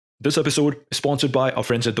This episode is sponsored by our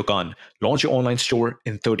friends at Dukaan. Launch your online store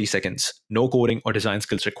in 30 seconds. No coding or design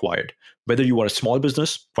skills required. Whether you are a small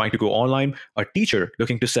business trying to go online, a teacher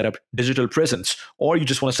looking to set up digital presence, or you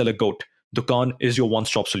just want to sell a goat, Dukaan is your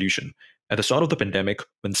one-stop solution. At the start of the pandemic,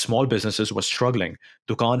 when small businesses were struggling,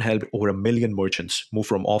 Dukaan helped over 1 million merchants move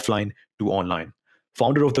from offline to online.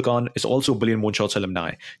 Founder of Dukaan is also a Billion Moonshots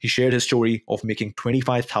alumni. He shared his story of making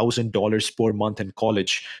 $25,000 per month in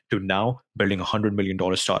college to now building a $100 million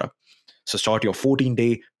startup. So start your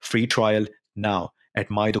 14-day free trial now at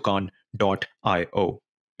mydukaan.io.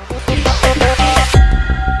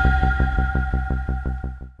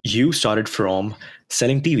 You started from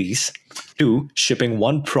selling TVs to shipping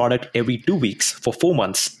one product every 2 weeks for 4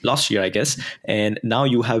 months last year, I guess. And now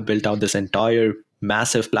you have built out this entire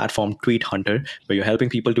massive platform, TweetHunter, where you're helping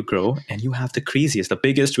people to grow. And you have the craziest, the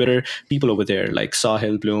biggest Twitter people over there, like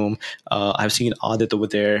Sahil Bloom. I've seen Aditya over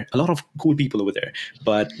there, a lot of cool people over there.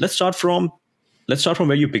 But let's start from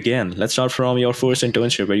where you began. Let's start from your first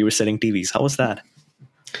internship where you were selling TVs. How was that?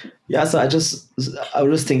 Yeah, so I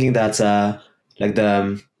was thinking that like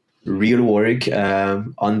the real work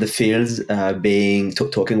on the field, being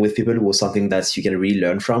talking with people was something that you can really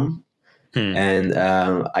learn from. And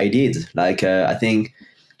I did. I think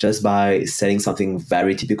just by selling something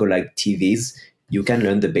very typical like TVs, you can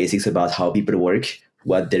learn the basics about how people work,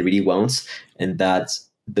 what they really want, and that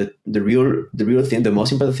the real thing, the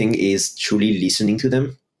most important thing is truly listening to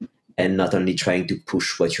them and not only trying to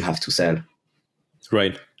push what you have to sell.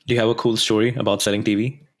 Right. Do you have a cool story about selling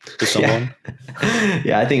TV to someone?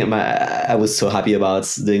 Yeah, I think I was so happy about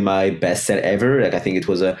doing my best sell ever. Like I think it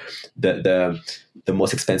was the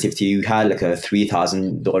most expensive TV we had, like a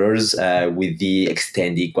 $3,000 with the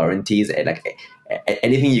extended guarantees, and like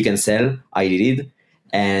anything you can sell, I did it.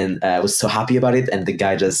 And I was so happy about it. And the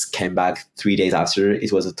guy just came back 3 days after.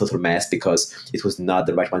 It was a total mess because it was not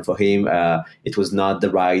the right one for him. It was not the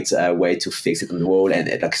right way to fix it on the wall. And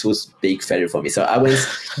it was a big failure for me. So I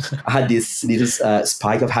had this little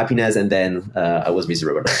spike of happiness, and then I was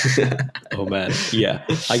miserable. Oh, man. Yeah.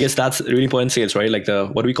 I guess that's really important sales, right? Like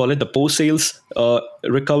what do we call it? The post-sales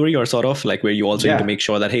recovery, or sort of like where you also need to make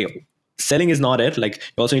sure that, hey, selling is not it. Like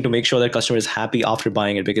you also need to make sure that customer is happy after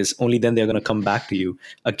buying it, because only then they're going to come back to you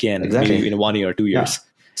again, maybe in 1 year or 2 years. Yeah.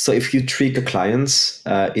 So if you trick a client,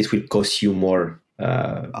 it will cost you more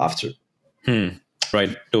after.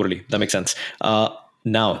 Right. Totally. That makes sense.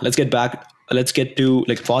 Now let's get back. Let's get to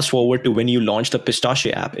fast forward to when you launched the Pistache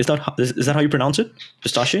app. Is that how you pronounce it?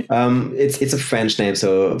 Pistache? It's a French name.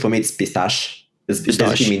 So for me, it's pistache. It's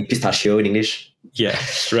basically mean pistachio in English. Yeah,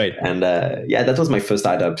 right. And that was my first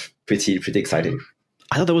startup. Pretty exciting.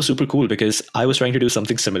 I thought that was super cool because I was trying to do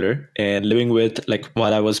something similar, and living with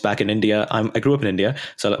while I was back in India, I grew up in India.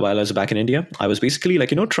 So while I was back in India, I was basically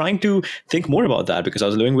trying to think more about that, because I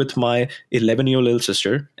was living with my 11-year-old little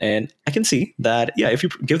sister, and I can see that, if you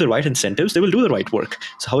give the right incentives, they will do the right work.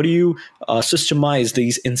 So how do you systemize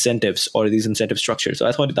these incentives or these incentive structures? So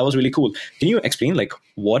I thought that was really cool. Can you explain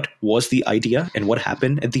what was the idea and what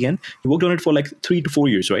happened at the end? You worked on it for 3 to 4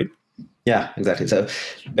 years, right? Yeah, exactly. So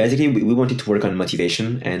basically, we wanted to work on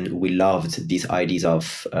motivation, and we loved these ideas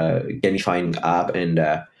of gamifying app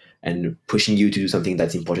and pushing you to do something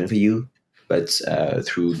that's important for you, but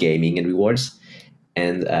through gaming and rewards.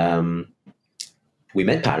 And we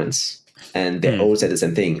met parents, and they all said the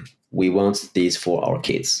same thing. We want this for our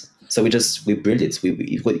kids. So we built it.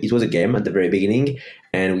 It was a game at the very beginning,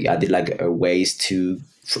 and we added ways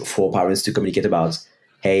for parents to communicate about,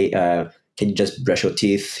 hey, can you just brush your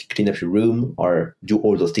teeth, clean up your room, or do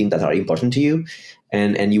all those things that are important to you?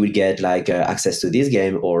 And you will get access to this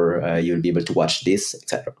game, or you'll be able to watch this,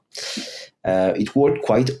 etc. It worked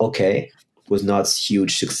quite okay. It was not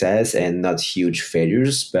huge success and not huge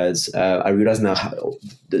failures, but I realized now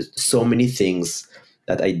there's so many things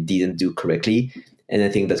that I didn't do correctly. And I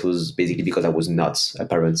think that was basically because I was not a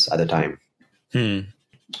parent at the time.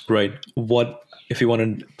 Right. What, if you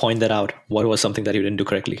want to point that out, what was something that you didn't do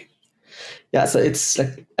correctly? Yeah, so it's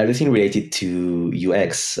everything related to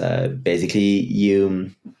UX. Basically,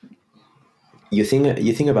 you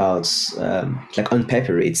think about on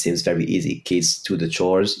paper, it seems very easy. Kids do the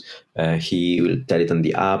chores. He will tell it on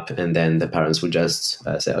the app, and then the parents will just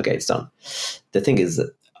say, "Okay, it's done." The thing is,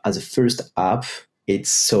 as a first app,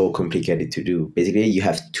 it's so complicated to do. Basically, you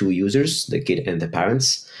have two users, the kid and the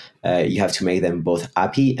parents. You have to make them both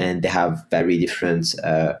happy, and they have very different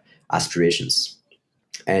aspirations.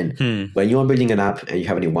 And when you are building an app and you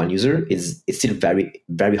have only one user, it's still very,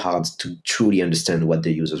 very hard to truly understand what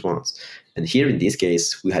the users want. And here in this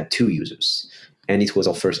case, we had two users, and it was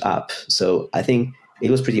our first app. So I think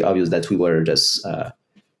it was pretty obvious that we were just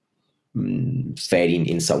failing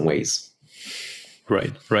in some ways.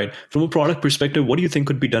 Right, right. From a product perspective, what do you think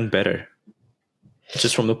could be done better?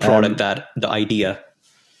 Just from the product, that the idea.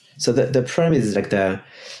 So the problem is like the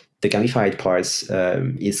gamified parts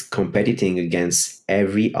is competing against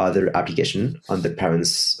every other application on the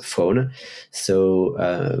parent's phone. So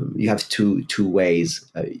you have two ways.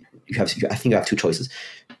 I think you have two choices.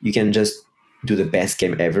 You can just do the best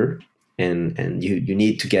game ever, and you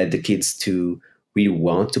need to get the kids to really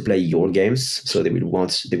want to play your games, so they would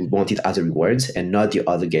want it as a reward and not the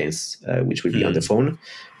other games which will be on the phone,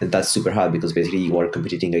 and that's super hard because basically you are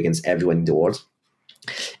competing against everyone in the world,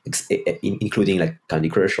 including like Candy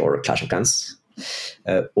Crush or Clash of Clans.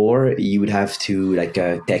 Or you would have to like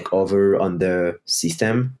take over on the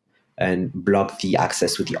system and block the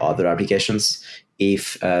access to the other applications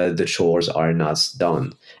if the chores are not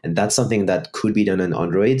done. And that's something that could be done on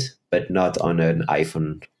Android, but not on an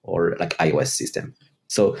iPhone or like iOS system.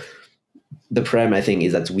 So the problem, I think,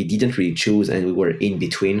 is that we didn't really choose and we were in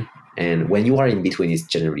between. And when you are in between, it's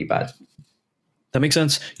generally bad. That makes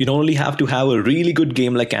sense. You don't only have to have a really good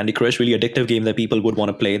game like Candy Crush, really addictive game that people would want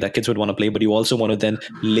to play, that kids would want to play, but you also want to then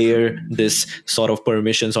layer this sort of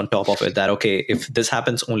permissions on top of it that, okay, if this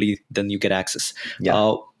happens, only then you get access.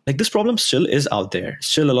 Yeah. Like this problem still is out there.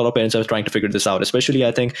 Still a lot of parents are trying to figure this out, especially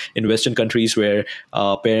I think in Western countries where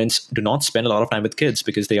parents do not spend a lot of time with kids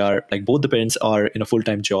because they are like both the parents are in a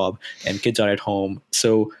full-time job and kids are at home.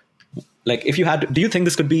 So like if you had, do you think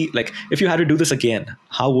this could be like, if you had to do this again,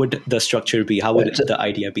 how would the structure be? How would the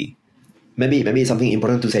idea be? Maybe something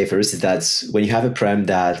important to say first is that when you have a problem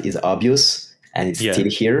that is obvious and it's still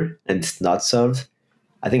here and it's not solved,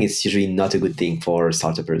 I think it's usually not a good thing for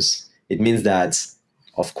startups. It means that,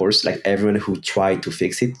 of course, like everyone who tried to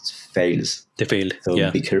fix it fails. They failed.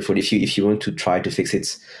 So be careful if you want to try to fix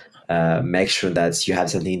it. Make sure that you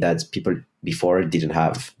have something that people before didn't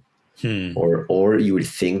have. Or you will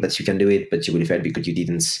think that you can do it, but you will fail because you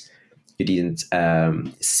didn't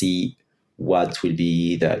see what will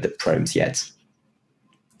be the problems yet.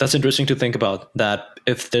 That's interesting to think about, that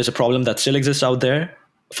if there's a problem that still exists out there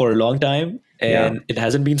for a long time and it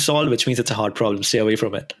hasn't been solved, which means it's a hard problem. Stay away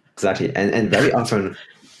from it. Exactly. And very often,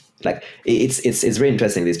 like it's very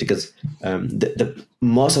interesting this because the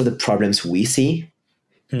most of the problems we see,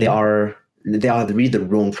 they are really the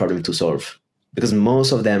wrong problem to solve. Because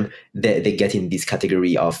most of them, they get in this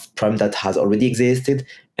category of problem that has already existed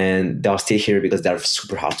and they are still here because they're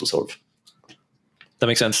super hard to solve. That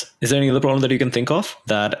makes sense. Is there any other problem that you can think of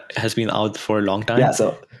that has been out for a long time? Yeah,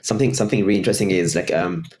 so something really interesting is like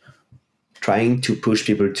trying to push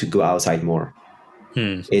people to go outside more.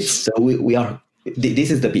 It's so we are. This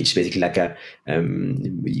is the pitch basically. Like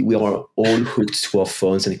we are all hooked to our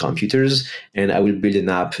phones and computers, and I will build an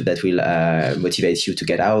app that will motivate you to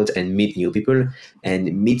get out and meet new people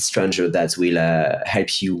and meet strangers that will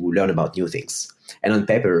help you learn about new things. And on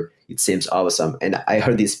paper, it seems awesome. And I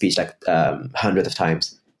heard this speech like hundreds of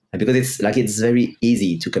times, and because it's very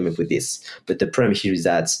easy to come up with this. But the problem here is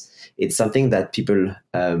that it's something that people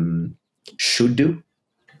should do,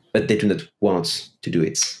 but they do not want to do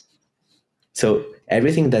it. So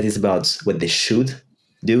everything that is about what they should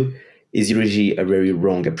do is usually a very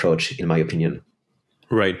wrong approach, in my opinion.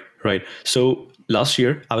 Right. So last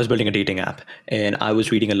year, I was building a dating app and I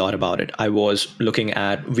was reading a lot about it. I was looking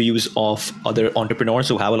at views of other entrepreneurs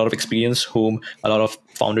who have a lot of experience, whom a lot of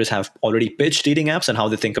founders have already pitched dating apps and how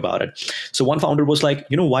they think about it. So one founder was like,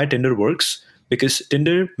 you know why Tinder works? Because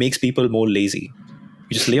Tinder makes people more lazy.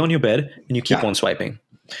 You just lay on your bed and you keep on swiping.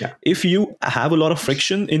 Yeah. If you have a lot of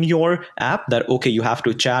friction in your app that, okay, you have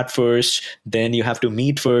to chat first, then you have to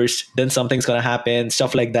meet first, then something's going to happen,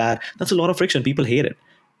 stuff like that. That's a lot of friction. People hate it.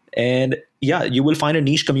 And yeah, you will find a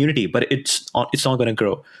niche community, but it's not going to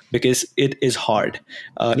grow because it is hard.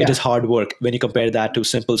 It is hard work when you compare that to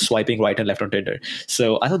simple swiping right and left on Tinder.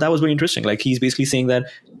 So I thought that was very interesting. Like he's basically saying that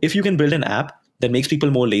if you can build an app that makes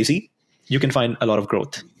people more lazy, you can find a lot of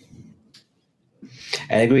growth.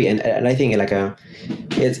 I agree, and I think like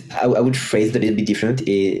I would phrase it a little bit different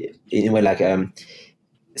in a way like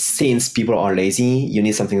since people are lazy, you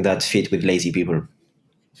need something that fit with lazy people.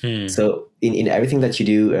 So in everything that you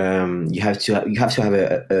do, you have to have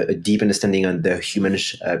a deep understanding on the human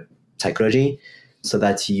psychology, so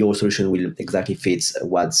that your solution will exactly fit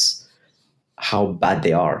how bad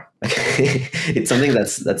they are. It's something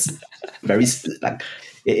that's very like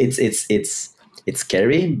it's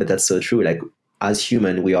scary, but that's so true. Like as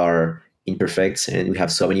human, we are imperfect and we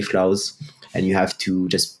have so many flaws, and you have to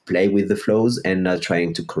just play with the flaws and not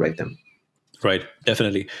trying to correct them. Right,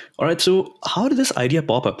 definitely. All right, so how did this idea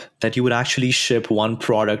pop up that you would actually ship one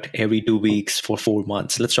product every 2 weeks for 4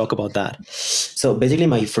 months? Let's talk about that. So basically,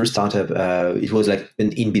 my first startup, it was like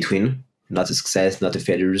an in between, not a success, not a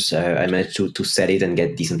failures. I managed to sell it and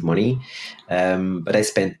get decent money, but I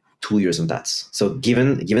spent 2 years on that. So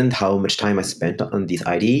given how much time I spent on this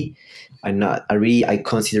idea, I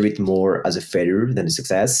consider it more as a failure than a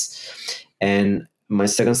success. And my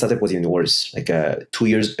second startup was even worse, like 2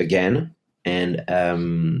 years again, and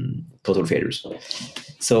total failures.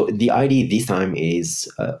 So the idea this time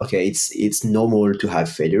is okay. It's normal to have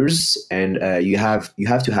failures, and you have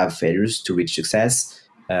to have failures to reach success,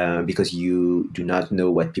 because you do not know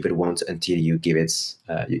what people want until you give it.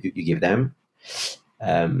 You give them.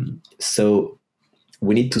 So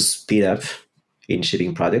we need to speed up in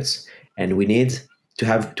shipping products, and we need to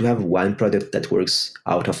have one product that works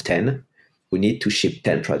out of 10. We need to ship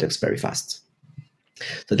 10 products very fast.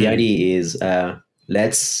 So the idea is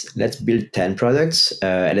let's build 10 products.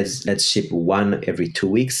 Let's ship one every 2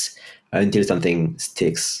 weeks until something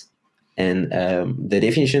sticks. And the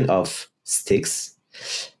definition of sticks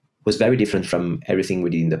was very different from everything we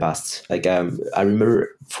did in the past. Like I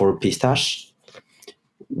remember for Pistache,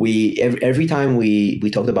 every time we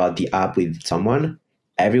talked about the app with someone,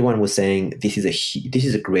 everyone was saying this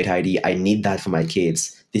is a great idea. I need that for my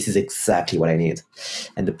kids. This is exactly what I need.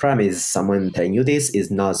 And the problem is someone telling you this is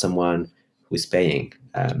not someone who's paying.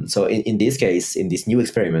 So in this case, in this new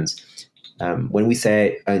experiment, when we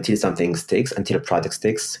say until something sticks, until a product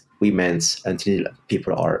sticks, we meant until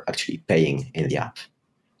people are actually paying in the app.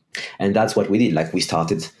 And that's what we did. Like we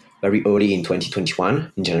started very early in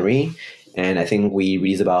 2021 in January. And I think we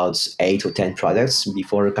released about 8 or 10 products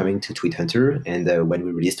before coming to TweetHunter. And when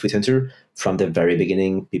we released TweetHunter, from the very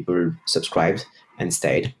beginning, people subscribed and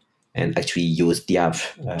stayed and actually used the app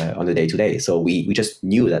on a day-to-day. So we just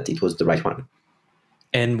knew that it was the right one.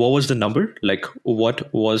 And what was the number? Like,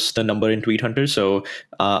 what was the number in TweetHunter? So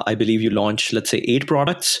I believe you launched, let's say, 8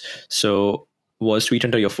 products. So was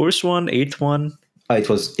TweetHunter your first one, 8th one? It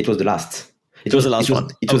was the last. It was the last one.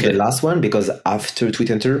 It was the last one because after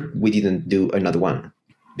TweetHunter, we didn't do another one.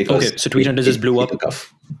 Because okay, so TweetHunter just blew up. Took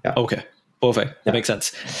off. Yeah. Okay, perfect. That makes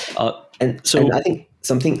sense. And I think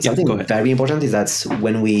something very important is that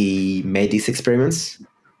when we made these experiments,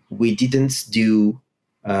 we didn't do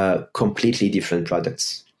completely different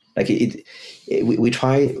products. Like we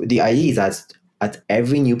try. The idea is that at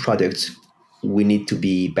every new product, we need to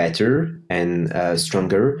be better and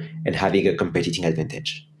stronger and having a competitive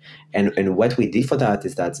advantage. And what we did for that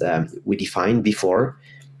is that we defined before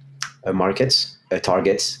a market, a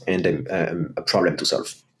target, and a problem to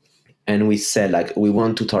solve. And we said, like, we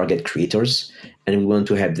want to target creators and we want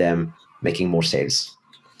to have them making more sales.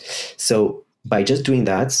 So by just doing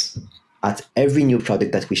that, at every new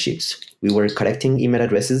product that we shipped, we were collecting email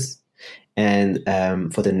addresses. And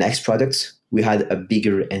for the next product, we had a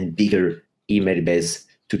bigger and bigger email base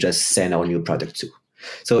to just send our new product to.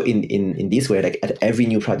 So in this way, like at every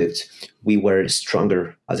new product, we were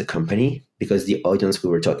stronger as a company because the audience we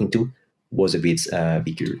were talking to was a bit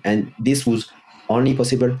bigger. And this was only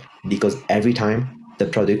possible because every time the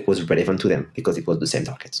product was relevant to them because it was the same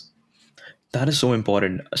target. That is so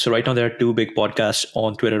important. So right now there are 2 big podcasts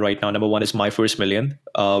on Twitter right now. Number 1 is My First Million,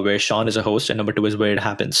 where Sean is a host, and number 2 is Where It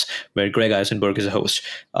Happens, where Greg Eisenberg is a host.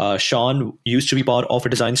 Sean used to be part of a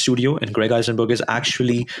design studio, and Greg Eisenberg is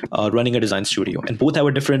actually running a design studio, and both have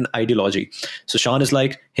a different ideology. So Sean is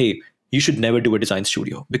like, hey, you should never do a design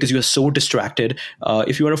studio because you are so distracted.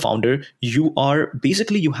 If you are a founder, you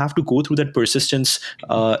have to go through that persistence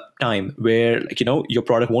time where, like, your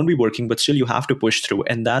product won't be working, but still you have to push through.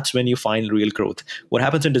 And that's when you find real growth. What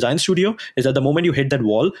happens in design studio is that the moment you hit that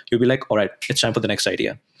wall, you'll be like, all right, it's time for the next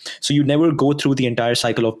idea. So you never go through the entire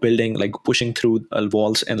cycle of building, like pushing through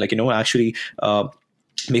walls and actually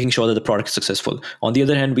making sure that the product is successful. On the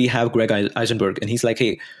other hand, we have Greg Eisenberg, and he's like,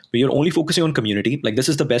 hey, you're only focusing on community. Like, this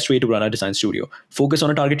is the best way to run a design studio. Focus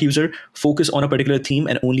on a target user, focus on a particular theme,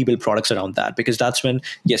 and only build products around that. Because that's when,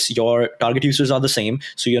 yes, your target users are the same.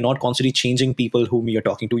 So you're not constantly changing people whom you're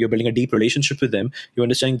talking to. You're building a deep relationship with them. You're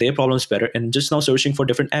understanding their problems better and just now searching for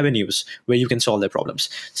different avenues where you can solve their problems.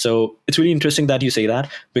 So it's really interesting that you say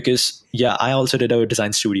that because, yeah, I also did a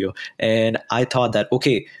design studio and I thought that,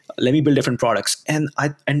 okay, let me build different products. And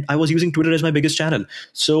I was using Twitter as my biggest channel.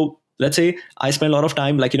 So let's say I spend a lot of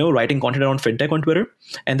time, writing content around fintech on Twitter.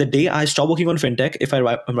 And the day I stop working on fintech, if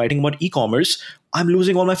I'm writing about e-commerce, I'm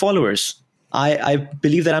losing all my followers. I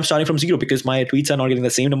believe that I'm starting from zero because my tweets are not getting the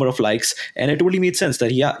same number of likes. And it totally made sense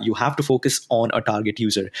that, yeah, you have to focus on a target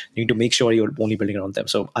user. You need to make sure you're only building around them.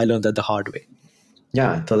 So I learned that the hard way.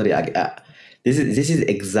 Yeah, totally. This is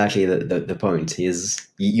exactly the point. Is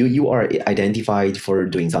you are identified for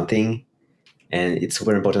doing something, and it's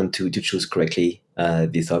super important to choose correctly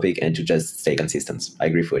this topic and to just stay consistent. I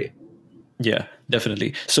agree with you. Yeah,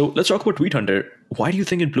 definitely. So let's talk about TweetHunter. Why do you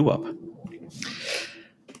think it blew up?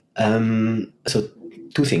 So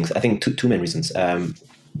two things. I think two main reasons.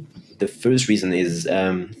 The first reason is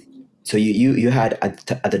so you had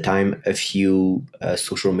at the time a few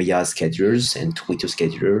social media schedulers and Twitter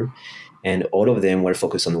scheduler, and all of them were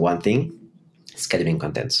focused on one thing: scheduling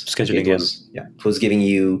contents. Scheduling, It was giving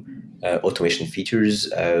you automation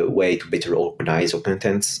features, a way to better organize your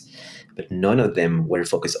contents, but none of them were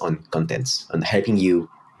focused on contents, on helping you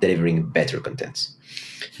delivering better contents.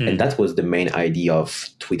 And that was the main idea of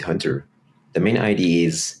TweetHunter. The main idea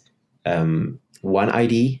is one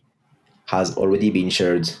ID has already been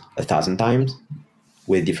shared 1,000 times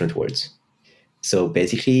with different words. So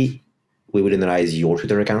basically, we will analyze your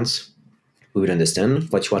Twitter accounts. We will understand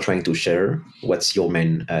what you are trying to share, what's your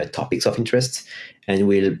main topics of interest, and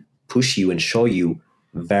we'll push you and show you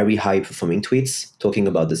very high performing tweets talking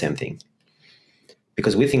about the same thing.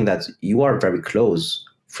 Because we think that you are very close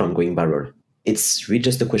from going viral. It's really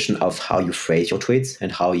just a question of how you phrase your tweets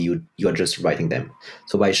and how you are just writing them.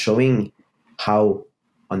 So by showing how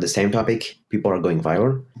on the same topic people are going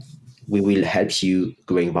viral, we will help you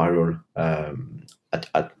going viral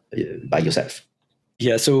by yourself.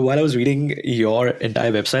 Yeah, so while I was reading your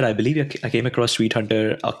entire website, I believe I came across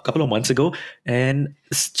TweetHunter a couple of months ago. And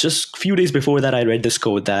just a few days before that, I read this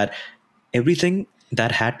quote that everything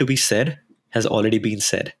that had to be said has already been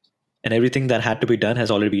said. And everything that had to be done has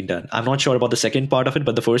already been done. I'm not sure about the second part of it,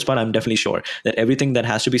 but the first part, I'm definitely sure that everything that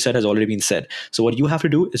has to be said has already been said. So what you have to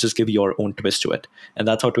do is just give your own twist to it. And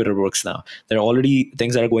that's how Twitter works now. There are already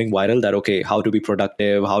things that are going viral that, okay, how to be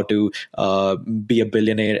productive, how to be a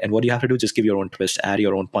billionaire. And what you have to do is just give your own twist, add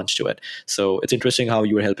your own punch to it. So it's interesting how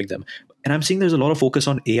you are helping them. And I'm seeing there's a lot of focus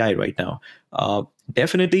on AI right now.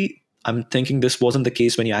 Definitely, I'm thinking this wasn't the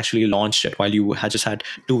case when you actually launched it, while you had just had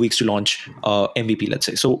 2 weeks to launch MVP, let's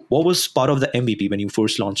say. So what was part of the MVP when you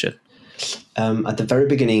first launched it? At the very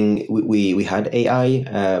beginning, we had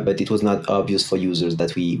AI, but it was not obvious for users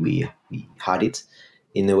that we had it,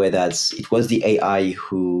 in a way that it was the AI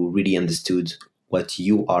who really understood what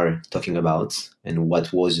you are talking about and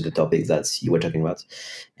what was the topic that you were talking about.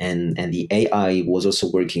 And the AI was also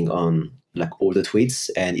working on like all the tweets,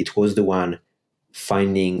 and it was the one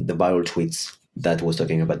finding the viral tweets that was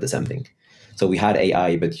talking about the same thing. So we had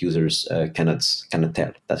AI, but users cannot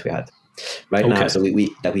tell that we had. Right now, so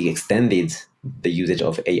we extended the usage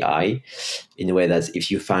of AI in a way that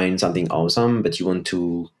if you find something awesome, but you want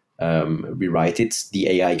to rewrite it,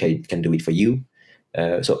 the AI can do it for you.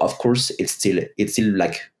 So of course, it's still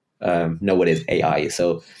like nowadays AI.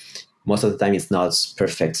 So most of the time, it's not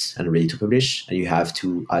perfect and ready to publish, and you have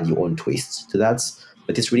to add your own twists to that.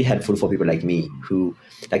 But it's really helpful for people like me who,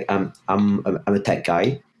 like, I'm a tech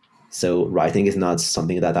guy, so writing is not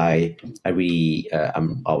something that I really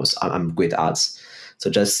I'm great at. So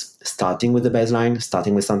just starting with the baseline,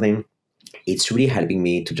 starting with something, it's really helping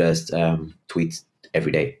me to just tweet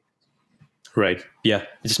every day. Right. Yeah.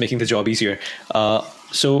 Just making the job easier.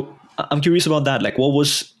 So I'm curious about that. Like,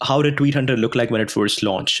 how did TweetHunter look like when it first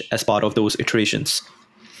launched as part of those iterations?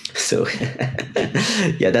 So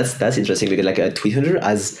yeah, that's interesting, because like a TweetHunter,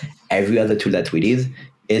 as every other tool that we did,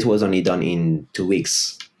 it was only done in 2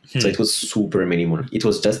 weeks. So it was super minimal. It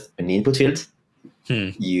was just an input field.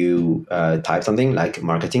 You type something like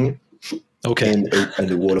marketing,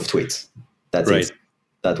 and a wall of tweets. That's right. It.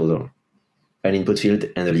 That was all. An input field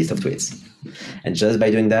and a list of tweets. And just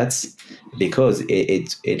by doing that, because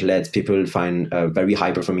it lets people find very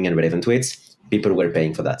high performing and relevant tweets, people were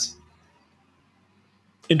paying for that.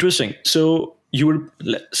 Interesting. So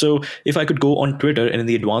if I could go on Twitter and in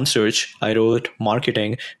the advanced search, I wrote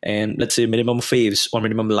marketing and let's say minimum faves or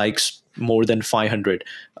minimum likes more than 500.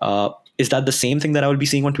 Is that the same thing that I will be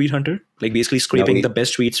seeing on TweetHunter? Like basically scraping the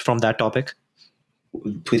best tweets from that topic?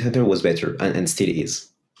 TweetHunter was better and still is.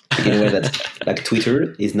 In a way that like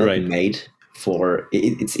Twitter is not made for,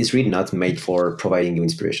 it's really not made for providing you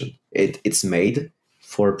inspiration. It's made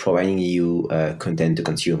for providing you content to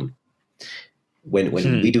consume. When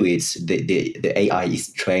we do it, the AI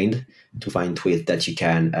is trained to find tweets that you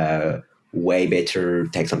can way better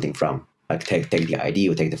take something from, like take the ID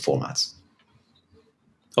or take the formats.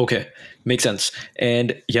 Okay, makes sense.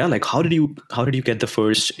 And yeah, like how did you get the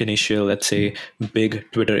first initial, let's say, big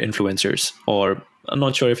Twitter influencers, or I'm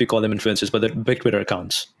not sure if you call them influencers, but the big Twitter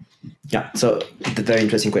accounts? Yeah, so it's a very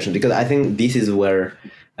interesting question, because I think this is where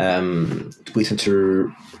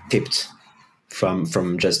TweetHunter tipped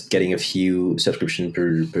from just getting a few subscription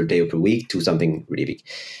per day or per week to something really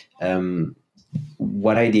big.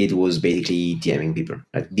 What I did was basically DMing people,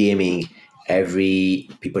 like DMing every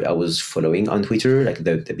people I was following on Twitter, like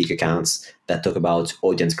the big accounts that talk about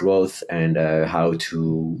audience growth and how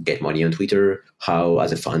to get money on Twitter, how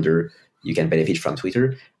as a founder you can benefit from Twitter.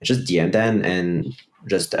 And just DM them and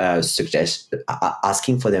just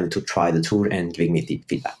asking for them to try the tool and giving me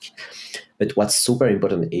feedback. But what's super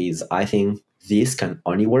important is I think this can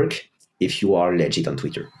only work if you are legit on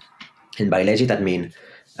Twitter. And by legit, I mean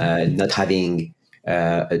not having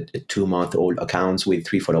a 2-month-old account with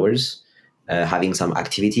 3 followers, having some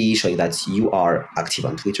activity showing that you are active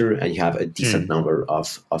on Twitter and you have a decent number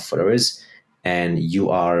of followers, and you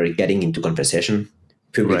are getting into conversation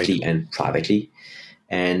publicly and privately.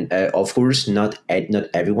 And of course, not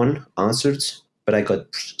everyone answered, but I got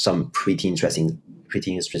some pretty interesting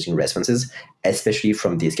responses, especially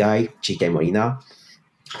from this guy, GK Molina,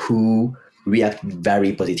 who reacted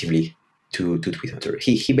very positively to TweetHunter.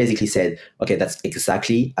 He basically said, okay, that's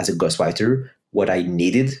exactly, as a ghostwriter, what I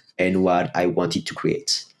needed and what I wanted to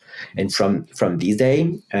create. And from this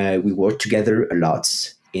day, we worked together a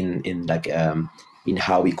lot in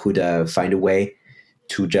how we could find a way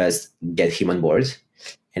to just get him on board.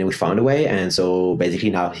 And we found a way. And so basically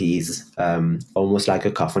now he's almost like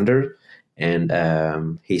a co-founder,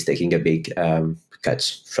 and he's taking a big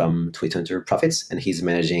cut from TweetHunter profits, and he's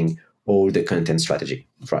managing all the content strategy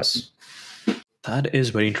for us. That is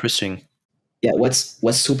very interesting. Yeah, what's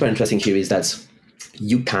super interesting here is that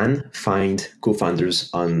you can find co-founders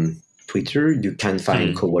on Twitter, you can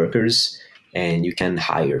find co-workers, and you can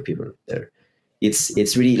hire people there.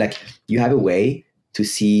 It's really like you have a way to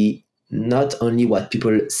see not only what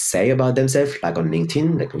people say about themselves, like on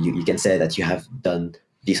LinkedIn, like you can say that you have done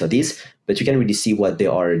this or this, but you can really see what they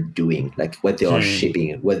are doing, like what they are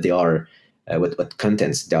shipping, what they are, what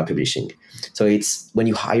contents they are publishing. So it's when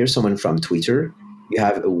you hire someone from Twitter, you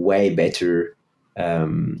have a way better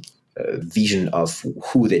vision of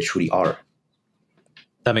who they truly are.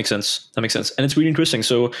 That makes sense. And it's really interesting.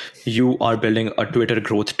 So you are building a Twitter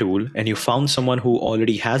growth tool, and you found someone who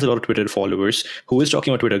already has a lot of Twitter followers, who is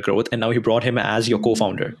talking about Twitter growth, and now you brought him as your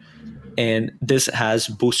co-founder. And this has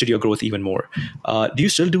boosted your growth even more. Do you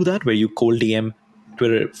still do that, where you cold DM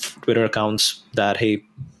Twitter accounts that, hey,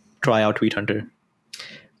 try out TweetHunter?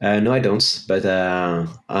 No, I don't. But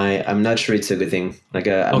I'm not sure it's a good thing. Like,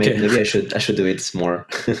 maybe I should do it more.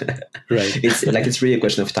 Right. It's really a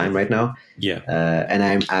question of time right now. Yeah. And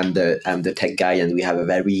I'm the tech guy, and we have a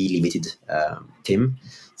very limited team.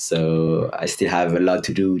 So I still have a lot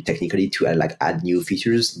to do technically to add new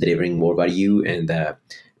features, delivering more value, and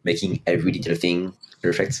making every little thing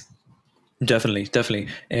perfect. Definitely.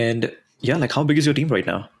 And yeah, like, how big is your team right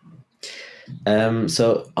now?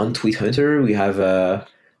 So on TweetHunter, we have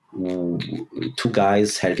 2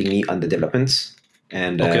 guys helping me on the development,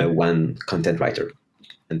 and 1 content writer,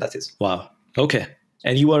 and that's it. Wow. Okay.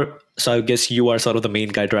 And so I guess you are sort of the main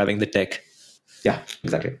guy driving the tech. Yeah,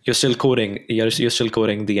 exactly. You're still coding. You're still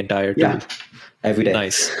coding the entire tool. Yeah, every day.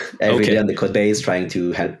 Nice. Every day on the code base, trying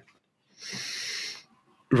to help.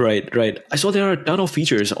 Right. I saw there are a ton of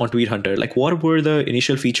features on TweetHunter. Like, what were the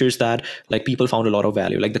initial features that like people found a lot of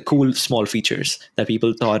value? Like the cool small features that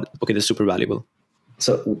people thought, okay, this is super valuable.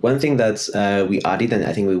 So one thing that we added, and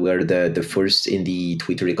I think we were the first in the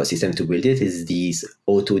Twitter ecosystem to build it, is these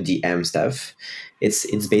auto DM stuff. It's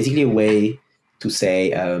basically a way to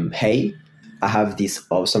say, hey, I have this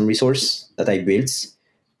awesome resource that I built.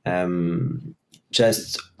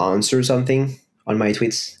 Just answer something on my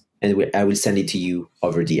tweets, and I will send it to you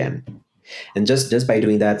over DM. And just by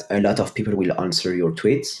doing that, a lot of people will answer your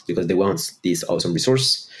tweets because they want this awesome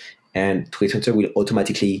resource, and TweetHunter will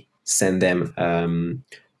automatically send them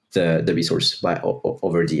the resource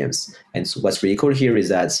over DMs. And so what's really cool here is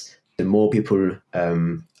that the more people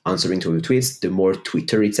answering to your tweets, the more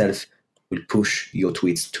Twitter itself will push your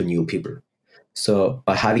tweets to new people. So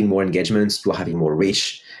by having more engagements, you're having more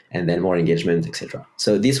reach, and then more engagement, etc.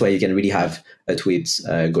 So this way you can really have a tweet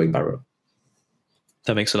going viral.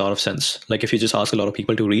 That makes a lot of sense. Like if you just ask a lot of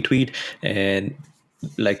people to retweet, and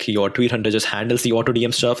like your TweetHunter just handles the auto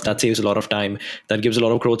DM stuff, that saves a lot of time. That gives a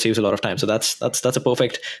lot of growth, saves a lot of time. So that's a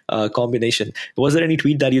perfect combination. Was there any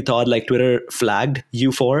tweet that you thought like Twitter flagged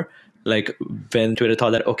you for? Like when Twitter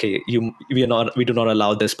thought that, okay, we do not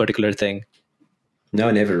allow this particular thing? No,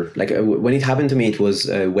 never. Like when it happened to me, it was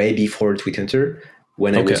way before TweetHunter,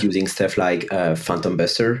 when I was using stuff like Phantom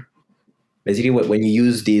Buster. Basically, when you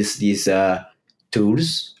use these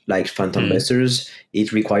tools like Phantom Busters,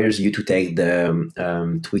 it requires you to take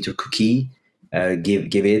the Twitter cookie,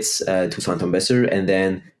 give it to Phantom Buster, and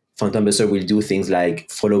then font ambassador will do things like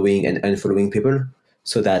following and unfollowing people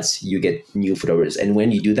so that you get new followers. And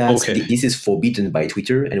when you do that, Okay. this is forbidden by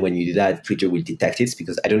Twitter. And when you do that, Twitter will detect it,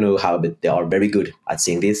 because I don't know how, but they are very good at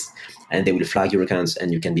seeing this, and they will flag your accounts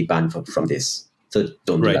and you can be banned from this. So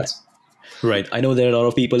don't do Right. that. Right. I know there are a lot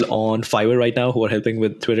of people on Fiverr right now who are helping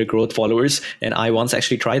with Twitter growth followers. And I once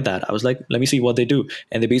actually tried that. I was like, let me see what they do.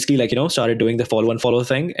 And they basically started doing the follow and follow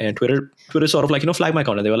thing. And Twitter sort of flagged my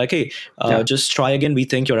account. And they were like, hey, Yeah. just try again. We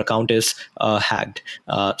think your account is hacked.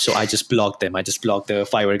 So I just blocked them. I just blocked the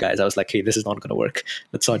Fiverr guys. I was like, hey, this is not going to work.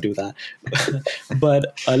 Let's not do that.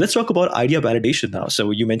 But let's talk about idea validation now. So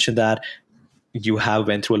you mentioned that you have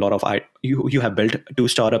went through a lot of you have built 2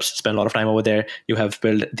 startups, spent a lot of time over there. You have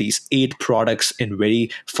built these 8 products in very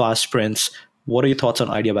fast sprints. What are your thoughts on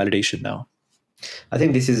idea validation now? I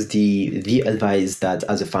think this is the advice that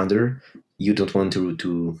as a founder you don't want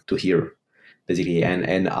to hear, basically.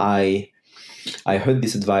 And I heard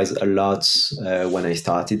this advice a lot when I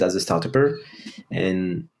started as a startuper.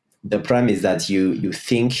 And the problem is that you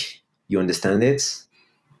think you understand it,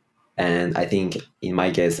 and I think in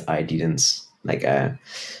my case I didn't.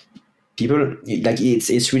 People, like,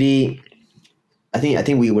 it's really, I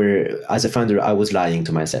think we were, as a founder, I was lying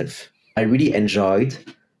to myself. I really enjoyed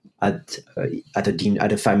at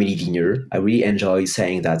a family dinner. I really enjoyed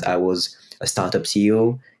saying that I was a startup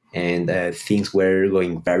CEO, and things were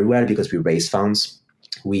going very well because we raised funds.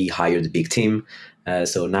 We hired a big team,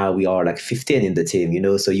 so now we are like 15 in the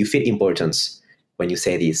team. So you feel importance when you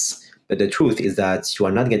say this. But the truth is that you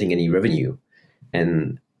are not getting any revenue,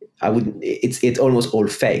 and it's almost all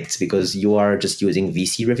faked, because you are just using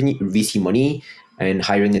VC money, and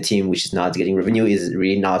hiring a team which is not getting revenue is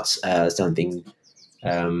really not something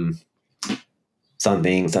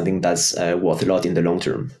that's worth a lot in the long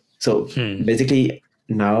term. So basically,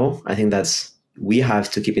 now I think that we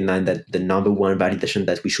have to keep in mind that the number one validation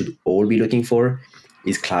that we should all be looking for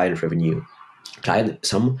is client revenue.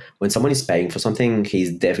 When someone is paying for something,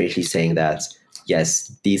 he's definitely saying that, yes,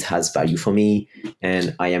 this has value for me,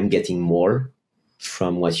 and I am getting more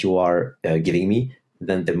from what you are giving me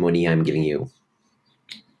than the money I'm giving you.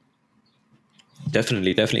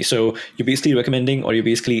 Definitely. So you're basically recommending, or you're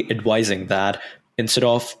basically advising that instead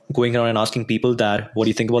of going around and asking people that, what do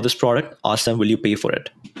you think about this product? Ask them, will you pay for it?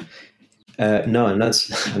 No, I'm not.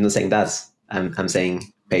 I'm not saying that. I'm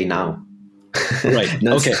saying pay now. Right.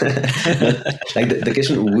 Okay. Like the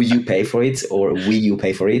question, will you pay for it, or will you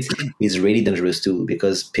pay for it, is really dangerous too,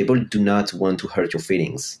 because people do not want to hurt your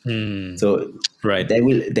feelings. So Right. they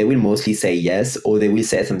will mostly say yes, or they will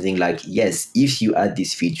say something like, yes, if you add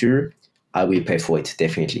this feature, I will pay for it,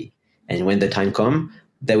 definitely. And when the time comes,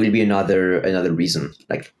 there will be another reason,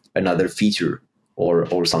 like another feature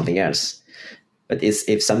or something else. But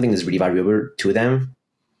if something is really valuable to them,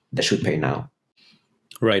 they should pay now.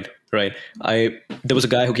 Right. There was a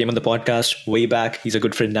guy who came on the podcast way back. He's a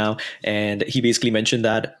good friend now. And he basically mentioned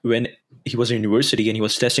that when he was in university and he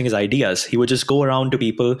was testing his ideas, he would just go around to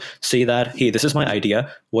people, say that, hey, this is my idea.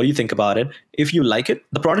 What do you think about it? If you like it,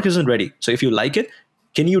 the product isn't ready. So if you like it,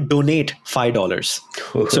 can you donate $5?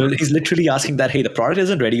 So he's literally asking that, hey, the product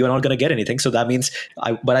isn't ready. You're not going to get anything. So that means,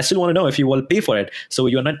 but I still want to know if you will pay for it. So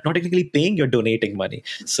you're not technically paying, you're donating money.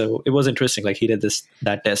 So it was interesting. Like, he did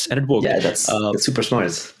that test and it worked. Yeah, that's super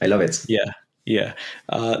smart. I love it. Yeah.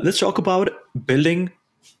 Let's talk about building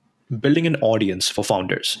an audience for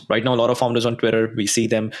founders. Right now, a lot of founders on Twitter, we see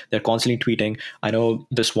them, they're constantly tweeting. I know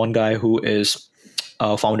this one guy who is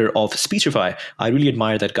a founder of Speechify. I really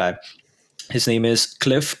admire that guy. His name is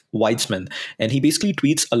Cliff Weitzman, and he basically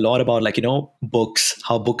tweets a lot about, books,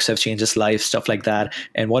 how books have changed his life, stuff like that.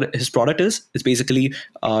 And what his product is basically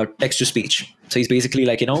text to speech. So he's basically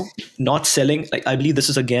not selling. Like, I believe this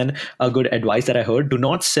is again a good advice that I heard. Do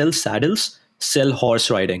not sell saddles, sell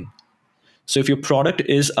horse riding. So if your product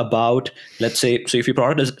is about, if your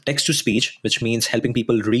product is text to speech, which means helping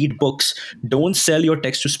people read books, don't sell your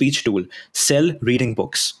text to speech tool. Sell reading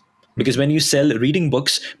books. Because when you sell reading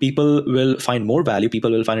books, people will find more value, people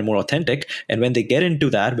will find it more authentic. And when they get into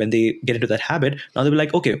that habit, now they'll be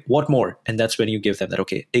like, okay, what more? And that's when you give them that,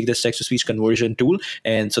 okay, take this text-to-speech conversion tool,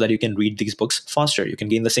 and so that you can read these books faster. You can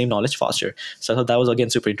gain the same knowledge faster. So I thought that was, again,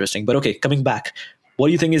 super interesting. But okay, coming back, what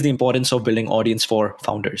do you think is the importance of building audience for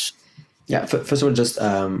founders? Yeah, first of all, just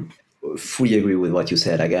fully agree with what you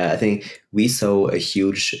said. Like, I think we saw a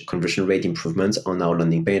huge conversion rate improvement on our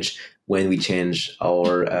landing page when we changed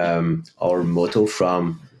our motto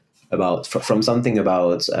from something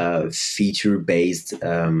about feature based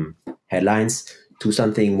headlines to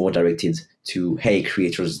something more directed to, hey,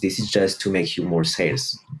 creators, this is just to make you more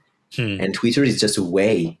sales. And Twitter is just a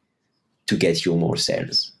way to get you more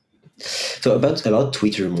sales. So about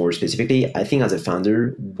Twitter more specifically, I think as a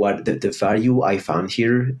founder, what the value I found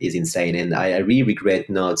here is insane, and I really regret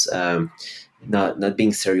not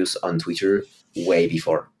being serious on Twitter way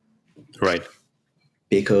before. Right.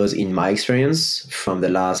 Because in my experience from the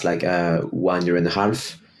last like 1 year and a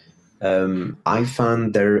half, I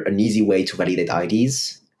found there an easy way to validate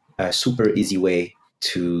IDs, a super easy way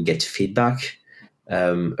to get feedback,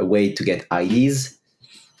 a way to get IDs.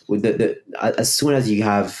 With as soon as you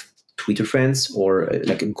have Twitter friends or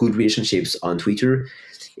like good relationships on Twitter,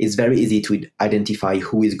 it's very easy to identify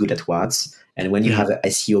who is good at what. And when you have a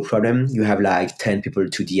SEO problem, you have like 10 people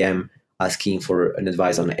to DM asking for an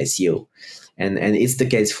advice on SEO. And it's the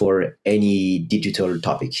case for any digital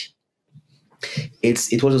topic.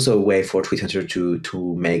 It was also a way for TweetHunter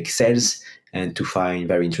to make sales and to find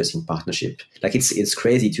very interesting partnership. Like it's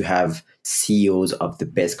crazy to have CEOs of the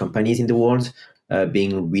best companies in the world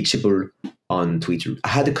being reachable on Twitter. I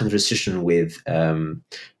had a conversation with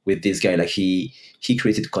this guy. Like he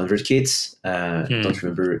created ConvertKit. Don't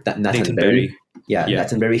remember that Nathan Berry. Yeah,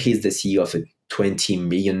 Nathan Berry. He's the CEO of a 20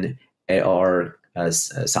 million AR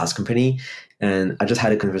SaaS company, and I just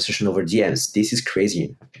had a conversation over DMs. This is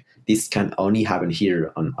crazy. This can only happen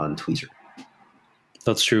here on Twitter.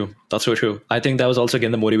 That's true. That's so true. I think that was also,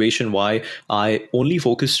 again, the motivation why I only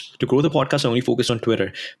focused to grow the podcast. I only focused on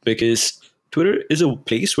Twitter, because Twitter is a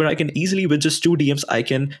place where I can easily, with just 2 DMs, I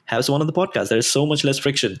can have someone on the podcast. There's so much less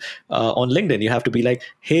friction. On LinkedIn, you have to be like,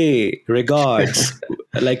 hey, regards.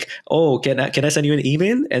 Like, oh, can I send you an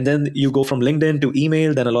email? And then you go from LinkedIn to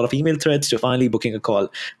email, then a lot of email threads to finally booking a call.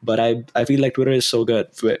 But I feel like Twitter is so good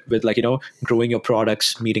with like, growing your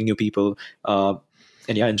products, meeting new people,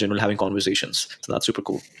 and in general, having conversations. So that's super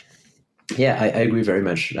cool. Yeah, I agree very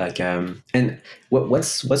much. Like, and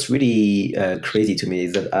what's really crazy to me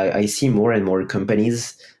is that I see more and more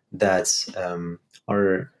companies that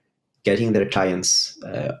are getting their clients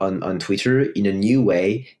on Twitter in a new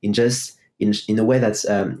way, in a way that's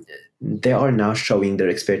they are now showing their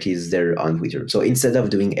expertise there on Twitter. So instead of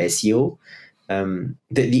doing SEO,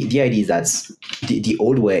 the idea is that the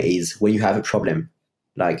old way is when you have a problem,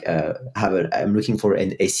 like I'm looking for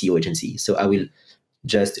an SEO agency, so I will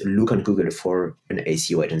just look on Google for an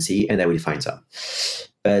SEO agency and I will find some.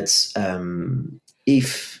 But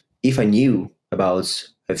if I knew about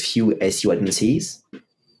a few SEO agencies,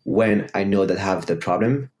 when I know that I have the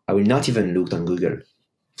problem, I will not even look on Google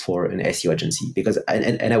for an SEO agency, because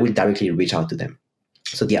and I will directly reach out to them.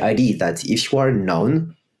 So the idea is that if you are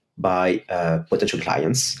known by potential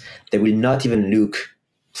clients, they will not even look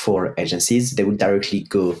for agencies, they will directly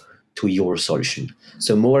go to your solution.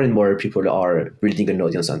 So more and more people are building an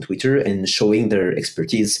audience on Twitter and showing their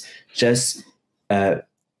expertise just in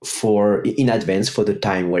advance for the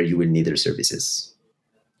time where you will need their services.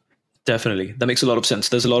 Definitely. That makes a lot of sense.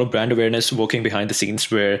 There's a lot of brand awareness working behind the scenes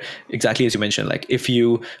where, exactly as you mentioned, like if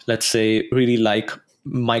you, let's say, really like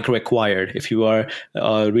micro acquired, if you are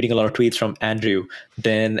reading a lot of tweets from Andrew,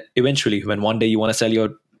 then eventually when one day you want to sell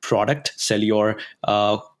your product, sell your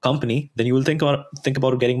company, then you will think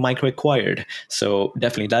about getting micro acquired. So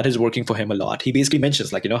definitely that is working for him a lot. He basically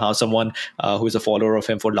mentions like, how someone who is a follower of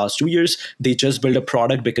him for the last 2 years, they just build a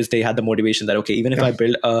product because they had the motivation that, okay, even if I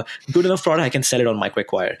build a good enough product, I can sell it on micro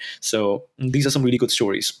acquire. So these are some really good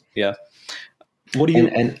stories. Yeah. What do you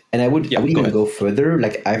and I would even go further.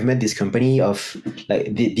 Like I've met this company of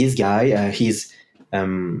like this guy, he's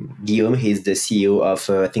Guillaume, he's the CEO of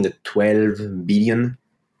I think a 12 billion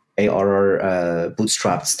ARR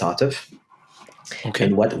bootstrapped startup. Okay.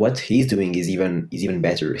 And what he's doing is even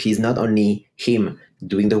better. He's not only him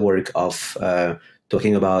doing the work of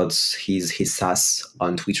talking about his SaaS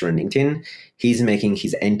on Twitter and LinkedIn, he's making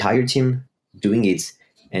his entire team doing it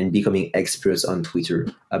and becoming experts on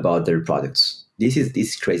Twitter about their products. This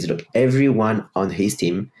is crazy. Look, everyone on his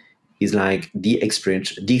team is like the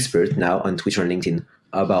expert now on Twitter and LinkedIn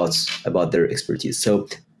about their expertise. So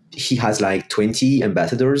he has like 20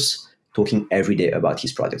 ambassadors talking every day about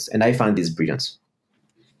his products. And I find this brilliant.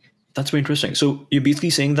 That's very interesting. So you're basically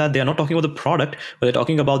saying that they're not talking about the product, but they're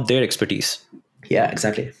talking about their expertise. Yeah,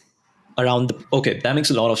 exactly. Okay, that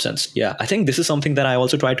makes a lot of sense. Yeah, I think this is something that I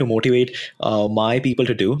also try to motivate my people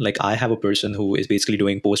to do. Like I have a person who is basically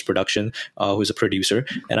doing post-production, who's a producer,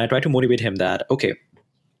 and I try to motivate him that, okay,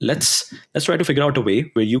 let's try to figure out a way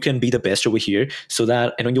where you can be the best over here, so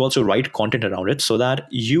that you also write content around it, so that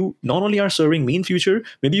you not only are serving me in future,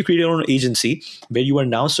 maybe you create your own agency where you are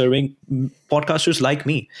now serving podcasters like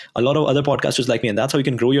me, a lot of other podcasters like me, and that's how you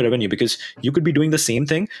can grow your revenue, because you could be doing the same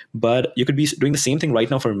thing, but you could be doing the same thing right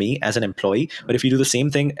now for me as an employee, but if you do the same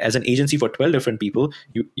thing as an agency for 12 different people,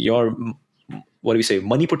 your what do we say,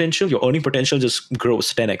 money potential, your earning potential just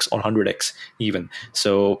grows 10x or 100x even.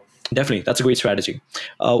 So definitely, that's a great strategy.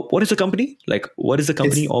 What is the company? Like, what is the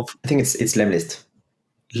company of? I think it's Lemlist.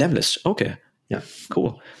 Lemlist. Okay. Yeah.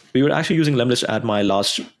 Cool. We were actually using Lemlist at my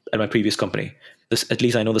previous company. This, at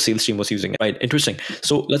least I know the sales team was using it. Right. Interesting.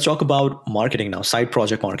 So let's talk about marketing now, side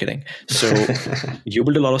project marketing. So you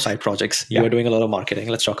build a lot of side projects. You are doing a lot of marketing.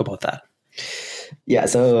 Let's talk about that. Yeah.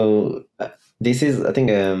 So this is, I think,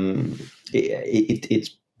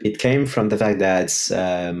 it came from the fact that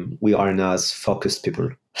we are not focused people.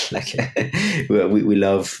 Like we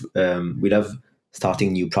love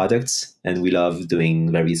starting new products, and we love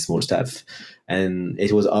doing very small stuff. And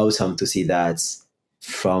it was awesome to see that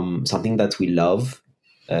from something that we love,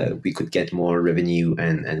 we could get more revenue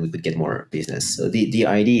and we could get more business. So the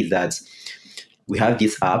idea is that we have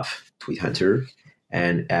this app, TweetHunter,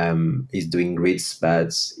 and it's doing great,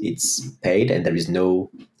 but it's paid, and there is no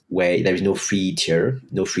free tier,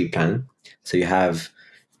 no free plan. So you have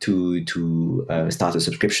to start a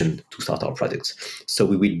subscription to start our products. So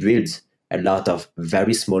we will build a lot of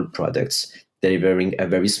very small products delivering a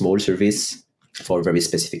very small service for very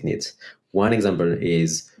specific needs. One example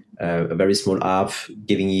is a very small app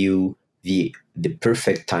giving you the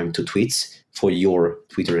perfect time to tweet for your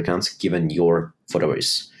Twitter account given your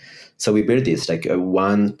followers. So we built this like a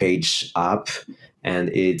one-page app, and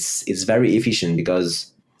it's very efficient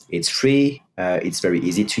because it's free, it's very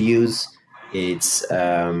easy to use, it's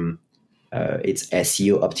SEO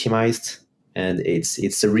optimized, and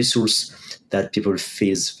it's a resource that people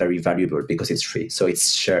feels very valuable because it's free. So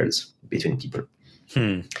it's shared between people.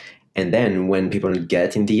 And then when people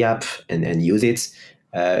get in the app and use it,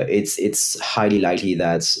 it's highly likely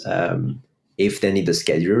that if they need a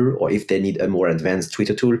scheduler or if they need a more advanced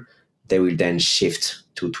Twitter tool, they will then shift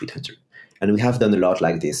to TweetHunter. And we have done a lot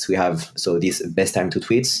like this. We have this best time to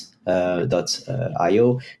tweets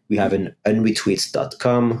 .io. We have an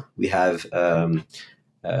unretweets.com. We have a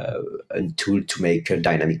tool to make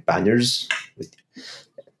dynamic banners,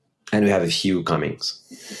 and we have a few comings.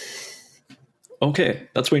 Okay,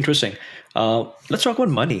 that's very interesting. Let's talk about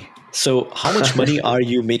money. So how much money are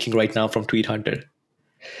you making right now from TweetHunter?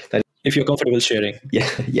 If you're comfortable sharing.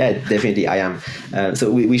 Yeah, definitely I am. So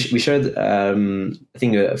we shared, I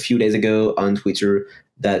think a few days ago on Twitter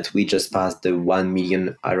that we just passed the 1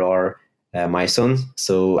 million RR milestone.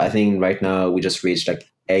 So I think right now we just reached like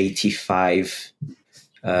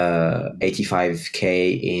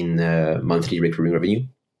 85K in monthly recurring revenue.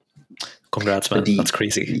 Congrats, man. That's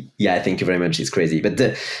crazy. Yeah, thank you very much. It's crazy. But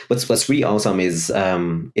what's really awesome is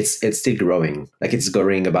it's still growing. Like it's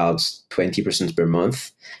growing about 20% per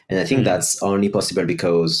month. And I think that's only possible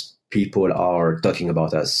because people are talking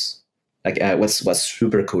about us. Like what's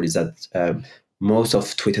super cool is that most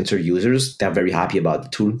of TweetHunter users, they're very happy about the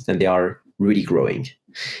tool and they are really growing.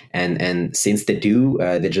 And since they do,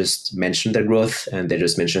 they just mention their growth and they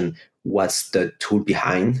just mention what's the tool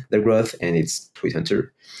behind their growth, and it's TweetHunter.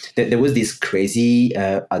 There was this crazy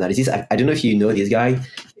analysis. I don't know if you know this guy.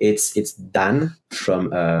 It's Dan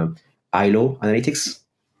from ILO Analytics.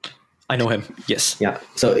 I know him. Yes. Yeah.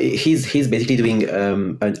 So he's basically doing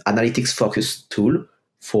an analytics focused tool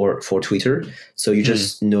for Twitter. So you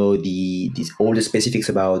just know all the specifics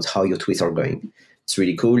about how your tweets are going. It's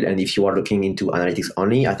really cool. And if you are looking into analytics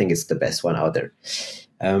only, I think it's the best one out there.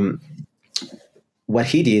 What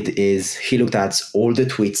he did is he looked at all the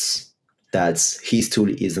tweets that his tool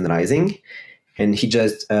is analyzing, and he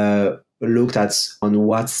just looked at on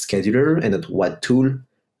what scheduler and at what tool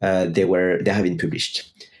they have been published.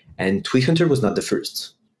 And TweetHunter was not the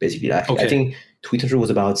first, basically. I think TweetHunter was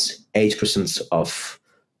about 8% of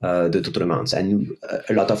the total amounts, and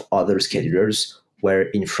a lot of other schedulers were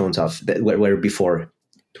in front of were before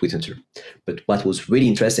TweetHunter. But what was really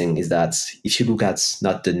interesting is that if you look at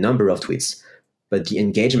not the number of tweets, but the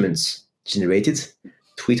engagements generated,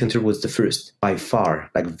 TweetHunter was the first by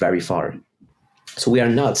far, like very far. So we are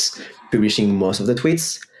not publishing most of the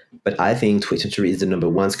tweets, but I think TweetHunter is the number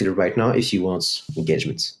one scheduler right now if you want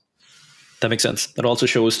engagements. That makes sense. That also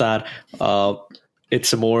shows that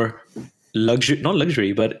it's a more not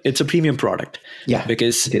luxury, but it's a premium product. Yeah,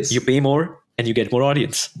 because you pay more and you get more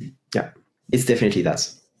audience. Yeah, it's definitely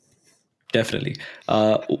that. Definitely.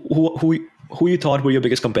 Who you thought were your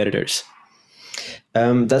biggest competitors?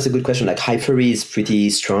 That's a good question. Like Hypery is pretty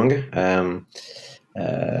strong,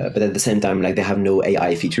 but at the same time, like they have no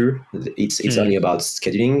AI feature. It's only about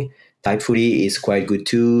scheduling. Typefully is quite good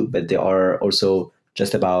too, but they are also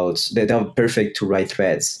just about they are perfect to write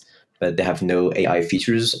threads, but they have no AI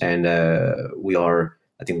features, and we are,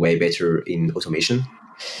 I think, way better in automation.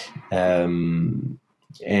 And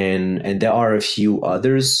there are a few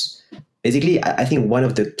others. basically, I think one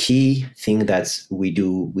of the key thing that we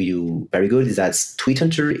do very good is that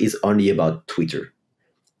TweetHunter is only about Twitter,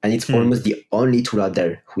 and it's almost the only tool out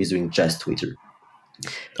there who is doing just Twitter.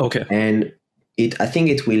 Okay. And I think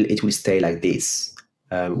it will stay like this.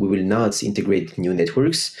 We will not integrate new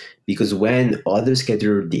networks because when other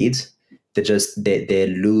skaters did,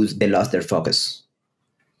 they lost their focus,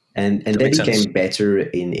 and they became better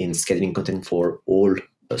in scheduling content for all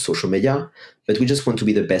social media, but we just want to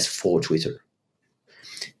be the best for Twitter.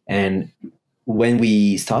 And when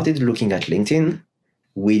we started looking at LinkedIn,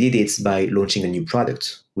 we did it by launching a new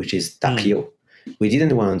product, which is Taplio. We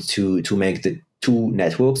didn't want to make the two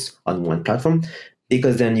networks on one platform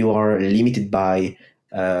because then you are limited by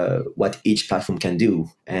what each platform can do,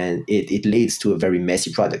 and it leads to a very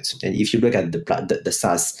messy product. And if you look at the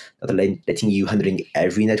SaaS that are letting you handling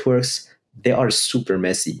every networks, they are super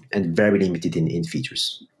messy and very limited in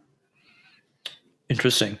features.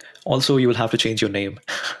 Interesting. Also, you will have to change your name.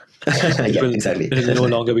 Exactly. It will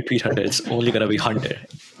no longer be TweetHunter. It's only going to be Hunter.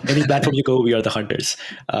 Any platform you go, we are the hunters.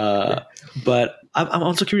 But I'm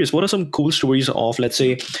also curious, what are some cool stories of, let's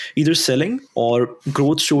say, either selling or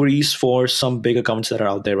growth stories for some big accounts that are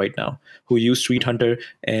out there right now who use TweetHunter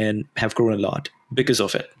and have grown a lot because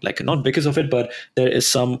of it? Like, not because of it, but there is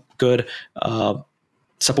some good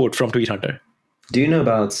support from TweetHunter. Do you know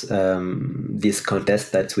about this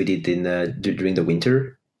contest that we did during the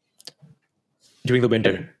winter? During the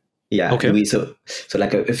winter? Yeah. Okay. So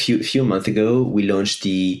like a few months ago, we launched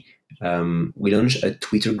a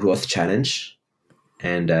Twitter growth challenge,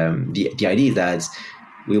 and the idea is that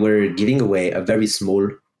we were giving away a very small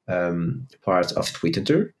part of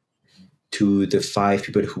TweetHunter to the 5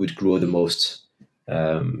 people who would grow the most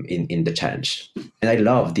in the challenge. And I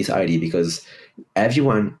love this idea because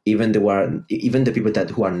everyone, even the people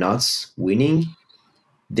who are not winning,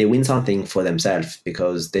 they win something for themselves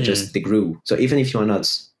because they grew. So even if you are not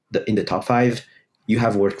in the top 5, you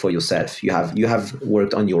have worked for yourself. You have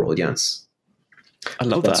worked on your audience. I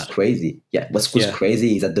love What's that. Crazy. Yeah. What's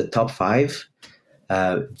crazy is that the top 5,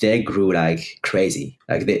 they grew like crazy.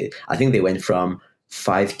 Like I think they went from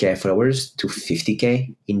 5K followers to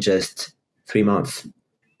 50K in just 3 months.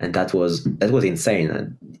 And that was insane.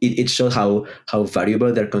 And it shows how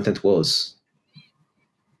valuable their content was.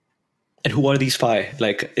 And who are these 5?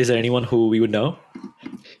 Like, is there anyone who we would know?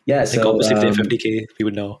 Yeah, so obviously, if they're 50K, we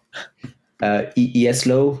would know.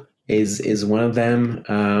 ESLO is one of them.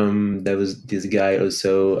 There was this guy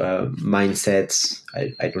also, Mindsets.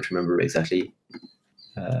 I don't remember exactly.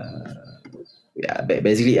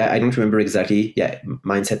 Basically, I don't remember exactly. Yeah,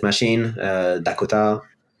 Mindset Machine, Dakota.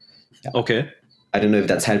 Yeah. Okay. I don't know if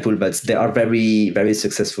that's helpful, but they are very, very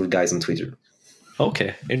successful guys on Twitter.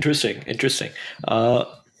 Okay, interesting.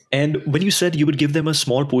 And when you said you would give them a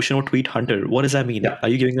small portion of TweetHunter, what does that mean? Yeah. Are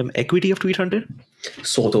you giving them equity of TweetHunter?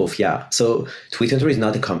 Sort of, yeah. So TweetHunter is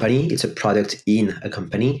not a company; it's a product in a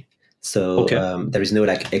company. So there is no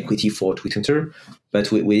like equity for TweetHunter,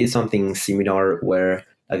 but we did something similar where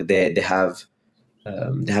like they have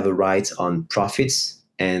a right on profits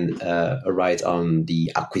and a right on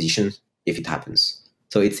the acquisition if it happens.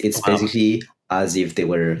 So it's basically as if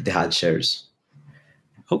they had shares.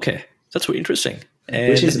 Okay, that's really interesting.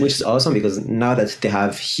 Which is awesome because now that they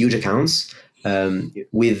have huge accounts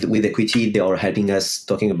with equity, they are helping us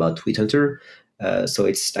talking about TweetHunter. So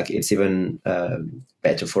it's even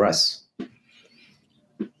better for us.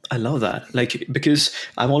 I love that. Like, because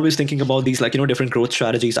I'm always thinking about these, like, different growth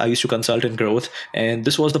strategies. I used to consult in growth, and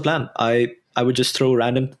this was the plan. I would just throw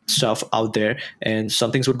random stuff out there, and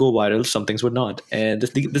some things would go viral, some things would not. And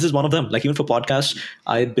this is one of them. Like, even for podcasts,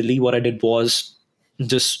 I believe what I did was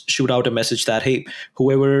just shoot out a message that, hey,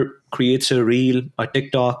 whoever creates a reel, a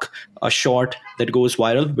TikTok, a short that goes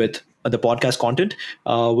viral with the podcast content,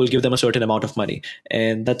 will give them a certain amount of money.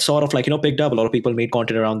 And that sort of like, picked up. A lot of people made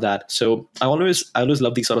content around that. So I always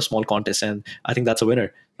love these sort of small contests. And I think that's a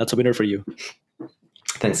winner. That's a winner for you.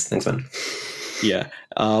 Thanks, man. Yeah.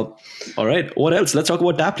 All right. What else? Let's talk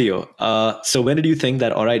about Taplio. So when did you think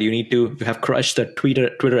that, all right, you have crushed the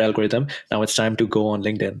Twitter algorithm. Now it's time to go on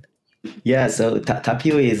LinkedIn? Yeah, so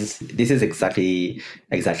Taplio is exactly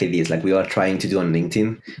this. Like we are trying to do on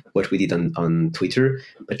LinkedIn what we did on Twitter,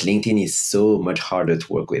 but LinkedIn is so much harder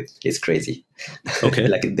to work with. It's crazy. Okay.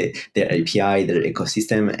 Like their API, their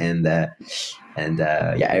ecosystem, and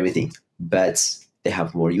everything. But they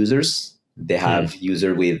have more users. They have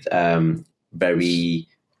user with very,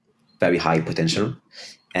 very high potential,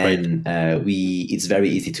 and it's very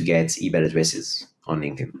easy to get email addresses on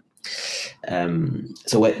LinkedIn.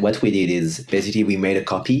 So what we did is basically we made a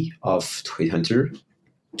copy of TweetHunter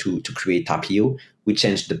to create Taplio. we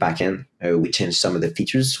changed the backend. We changed some of the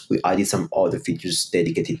features. We added some other features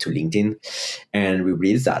dedicated to LinkedIn, and we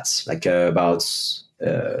released that like about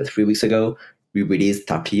 3 weeks ago. We released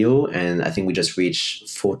Taplio, and I think we just reached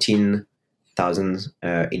 14,000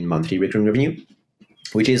 in monthly recurring revenue,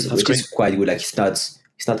 which is quite good. Like it's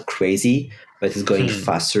not crazy, but it's going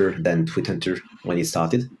faster than TweetHunter when it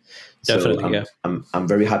started. Definitely, so I'm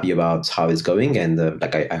very happy about how it's going, and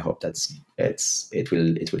like I hope it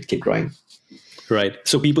will keep growing. Right.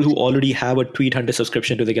 So people who already have a TweetHunter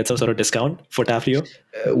subscription, do they get some sort of discount for Taplio?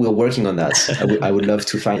 We're working on that. I would love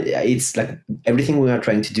to find. It's like everything we are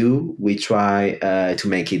trying to do. We try to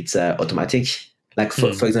make it automatic. Like for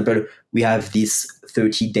example, we have this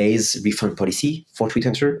 30 days refund policy for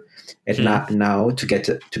TweetHunter, and now to get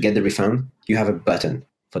the refund, you have a button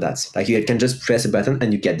for that. Like you can just press a button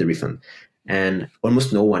and you get the refund, and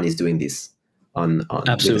almost no one is doing this on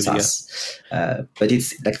Absolutely, SaaS. But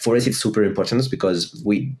it's like for us, it's super important because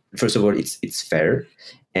first of all, it's fair,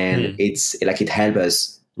 and it's like it helps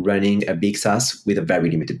us running a big SaaS with a very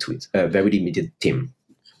limited team.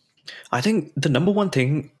 I think the number one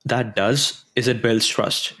thing that does is it builds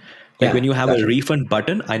trust. Like when you have a refund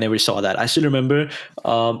button, I never saw that. I still remember,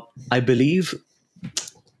 I believe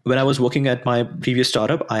when I was working at my previous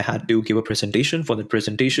startup, I had to give a presentation. For the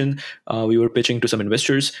presentation, we were pitching to some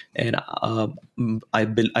investors, and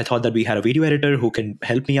I thought that we had a video editor who can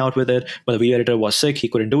help me out with it, but the video editor was sick; he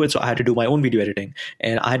couldn't do it, so I had to do my own video editing,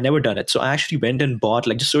 and I had never done it. So I actually went and bought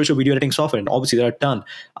just search for video editing software, and obviously there are a ton.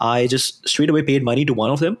 I just straight away paid money to one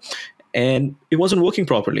of them, and it wasn't working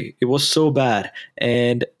properly. It was so bad.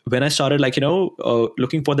 And when I started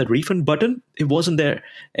looking for that refund button, it wasn't there.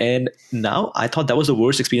 And now I thought that was the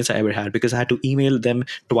worst experience I ever had, because I had to email them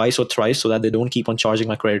twice or thrice so that they don't keep on charging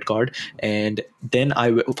my credit card. And then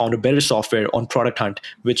I found a better software on Product Hunt,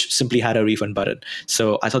 which simply had a refund button.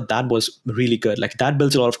 So I thought that was really good. Like that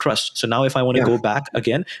builds a lot of trust. So now if I want to go back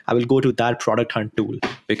again, I will go to that Product Hunt tool,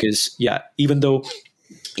 because even though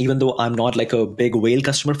I'm not like a big whale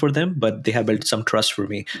customer for them, but they have built some trust for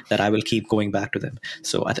me that I will keep going back to them.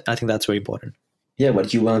 So I think that's very important. Yeah,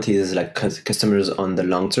 what you want is like customers on the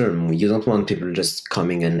long term. You don't want people just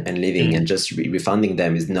coming and leaving, and just refunding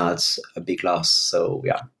them is not a big loss. So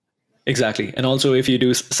yeah. Exactly. And also, if you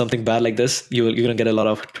do something bad like this, you're going to get a lot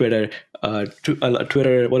of Twitter, what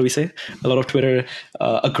do we say? A lot of Twitter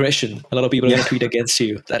aggression. A lot of people are going to tweet against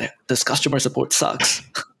you that this customer support sucks.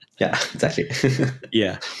 Yeah, exactly.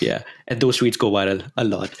 Yeah. And those tweets go viral a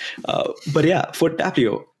lot. But yeah, for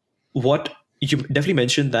Taplio, what you definitely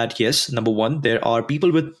mentioned that, yes, number one, there are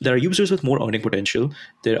users with more earning potential.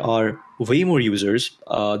 There are way more users.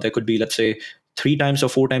 There could be, let's say, 3 times or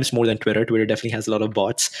 4 times more than Twitter. Twitter definitely has a lot of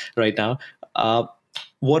bots right now.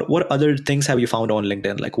 What other things have you found on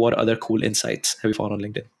LinkedIn? Like what other cool insights have you found on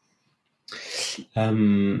LinkedIn?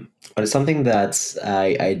 Something that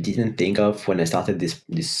I didn't think of when I started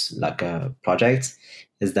this project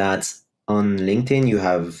is that on LinkedIn you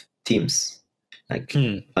have teams. Like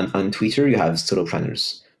on Twitter you have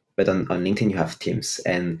solopreneurs, but on LinkedIn you have teams.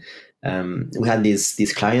 And we had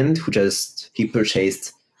this client who he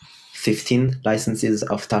purchased 15 licenses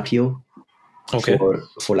of Taplio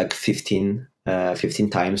for like 15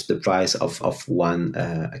 times the price of one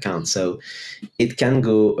account. So it can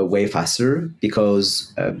go way faster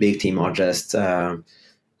because a big team are just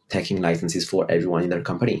taking licenses for everyone in their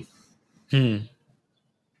company.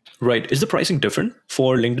 Right. Is the pricing different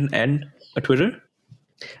for LinkedIn and Twitter?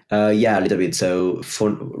 Yeah, a little bit. So for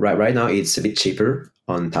right now, it's a bit cheaper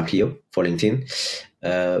on Taplio for LinkedIn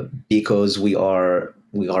because we are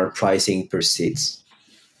pricing per seats,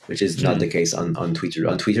 which is not the case on Twitter.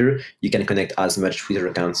 On Twitter, you can connect as much Twitter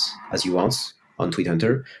accounts as you want on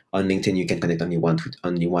TweetHunter. On LinkedIn, you can connect only one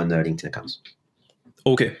LinkedIn account.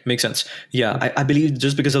 Okay, makes sense. Yeah, I believe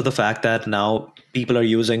just because of the fact that now people are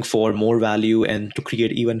using for more value and to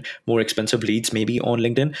create even more expensive leads, maybe on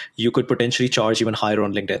LinkedIn, you could potentially charge even higher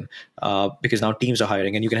on LinkedIn because now teams are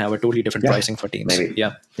hiring and you can have a totally different pricing for teams. Maybe.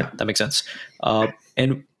 Yeah, that makes sense.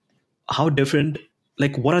 And how different,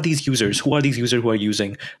 like what are these users? Who are these users who are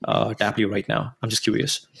using Taplio right now? I'm just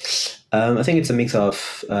curious. I think it's a mix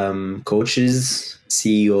of coaches,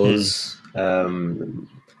 CEOs,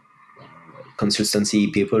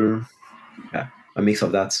 consultancy people, a mix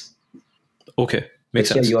of that. Okay, makes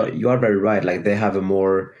sense. Yeah, you are very right. Like they have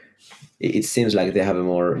it seems like they have a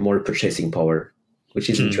more purchasing power, which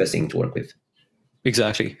is interesting to work with.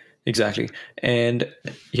 Exactly. And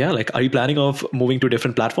yeah, like, are you planning of moving to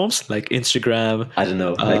different platforms like Instagram? I don't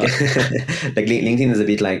know. Like LinkedIn is a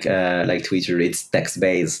bit like Twitter. It's text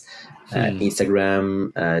based.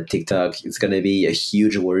 Instagram, TikTok. It's gonna be a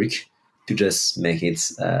huge work to just make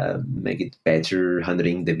it better,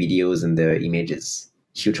 handling the videos and the images.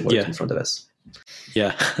 Huge work in front of us.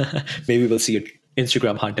 Yeah, maybe we'll see an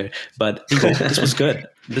Instagram hunter. But Thibault, this was good.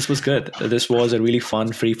 This was a really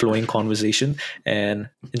fun, free-flowing conversation, and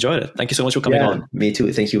enjoyed it. Thank you so much for coming on. Me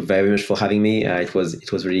too. Thank you very much for having me. It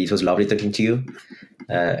was lovely talking to you.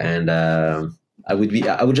 I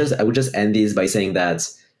would just end this by saying that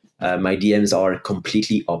my DMs are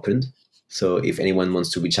completely open. So if anyone wants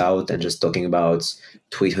to reach out and just talking about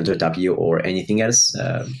TweetHunter, Taplio, or anything else,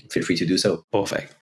 feel free to do so. Perfect.